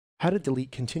How to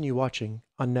delete continue watching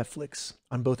on Netflix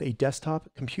on both a desktop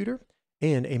computer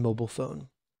and a mobile phone.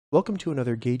 Welcome to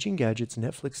another Gauging Gadgets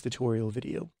Netflix tutorial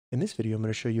video. In this video, I'm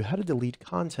going to show you how to delete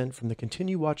content from the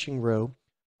continue watching row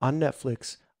on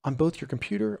Netflix on both your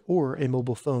computer or a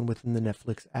mobile phone within the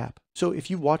Netflix app. So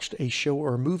if you watched a show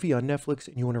or a movie on Netflix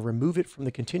and you want to remove it from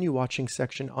the continue watching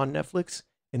section on Netflix,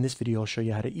 in this video, I'll show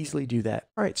you how to easily do that.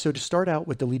 All right, so to start out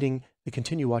with deleting the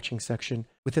continue watching section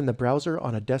within the browser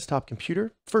on a desktop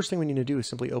computer, first thing we need to do is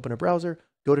simply open a browser,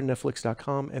 go to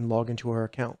netflix.com and log into our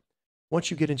account. Once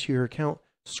you get into your account,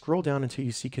 scroll down until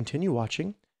you see continue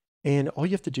watching, and all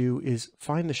you have to do is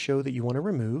find the show that you want to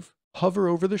remove, hover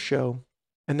over the show,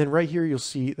 and then right here you'll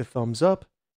see the thumbs up,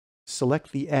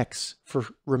 select the X for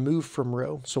remove from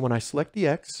row. So when I select the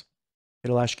X,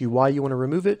 it'll ask you why you want to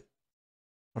remove it.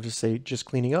 I'll just say just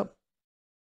cleaning up.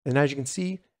 And as you can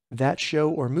see, that show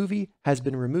or movie has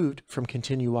been removed from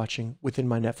continue watching within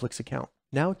my Netflix account.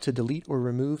 Now to delete or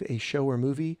remove a show or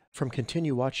movie from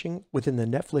continue watching within the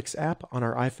Netflix app on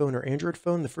our iPhone or Android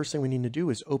phone, the first thing we need to do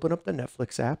is open up the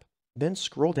Netflix app, then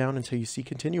scroll down until you see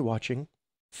continue watching,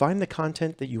 find the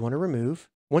content that you want to remove.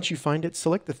 Once you find it,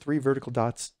 select the three vertical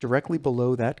dots directly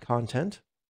below that content.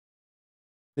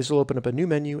 This will open up a new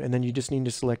menu, and then you just need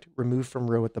to select remove from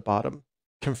row at the bottom.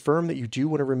 Confirm that you do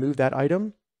want to remove that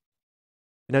item.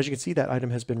 And as you can see, that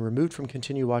item has been removed from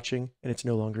continue watching and it's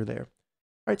no longer there.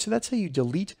 All right, so that's how you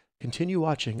delete continue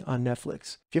watching on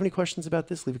Netflix. If you have any questions about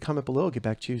this, leave a comment below. I'll get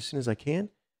back to you as soon as I can.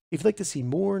 If you'd like to see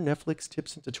more Netflix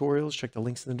tips and tutorials, check the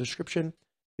links in the description.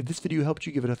 If this video helped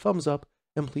you, give it a thumbs up,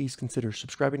 and please consider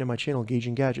subscribing to my channel,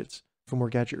 Gauging Gadgets, for more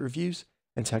gadget reviews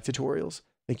and tech tutorials.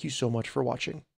 Thank you so much for watching.